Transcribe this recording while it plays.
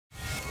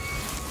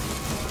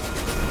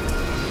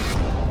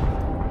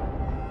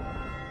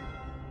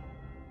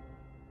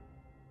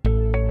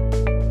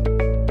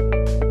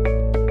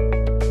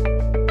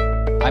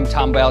I'm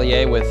Tom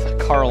Balliet with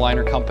Car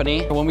Aligner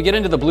Company. When we get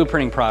into the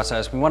blueprinting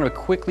process, we want to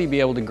quickly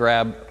be able to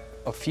grab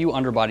a few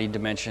underbody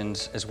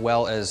dimensions as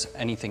well as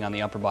anything on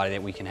the upper body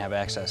that we can have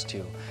access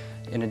to.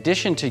 In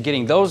addition to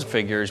getting those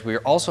figures, we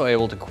are also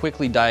able to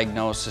quickly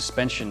diagnose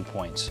suspension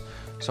points.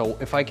 So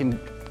if I can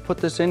put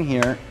this in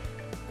here,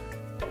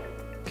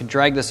 I can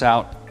drag this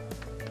out.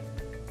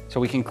 So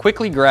we can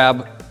quickly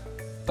grab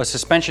a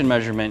suspension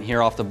measurement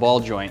here off the ball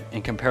joint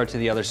and compare it to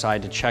the other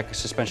side to check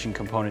suspension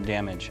component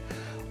damage.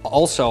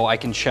 Also, I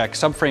can check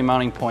subframe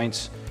mounting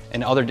points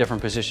and other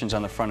different positions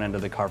on the front end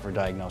of the car for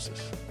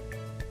diagnosis.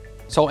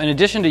 So in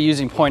addition to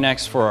using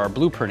PointX for our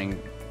blueprinting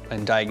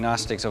and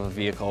diagnostics of a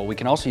vehicle, we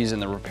can also use it in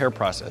the repair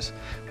process.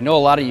 We know a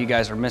lot of you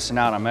guys are missing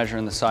out on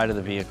measuring the side of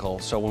the vehicle,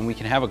 so when we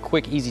can have a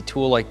quick, easy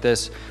tool like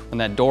this, when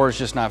that door is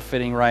just not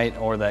fitting right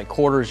or that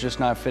quarter is just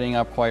not fitting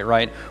up quite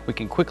right, we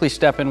can quickly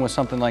step in with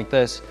something like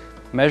this,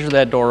 measure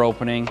that door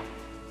opening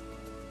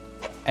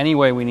any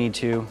way we need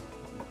to,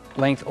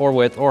 length or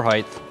width or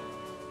height,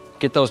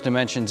 get those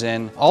dimensions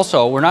in.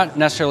 Also, we're not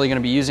necessarily going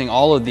to be using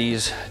all of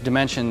these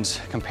dimensions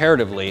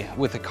comparatively.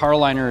 With the Car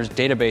Aligner's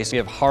database, we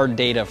have hard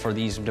data for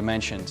these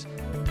dimensions.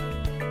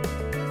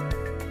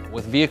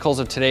 With vehicles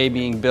of today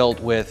being built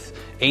with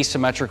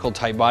asymmetrical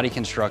type body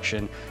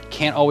construction,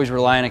 can't always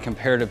rely on a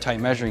comparative type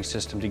measuring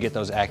system to get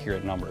those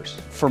accurate numbers.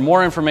 For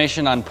more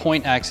information on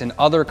PointX and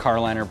other Car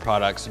Aligner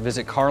products,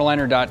 visit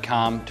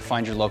caraligner.com to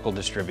find your local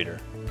distributor.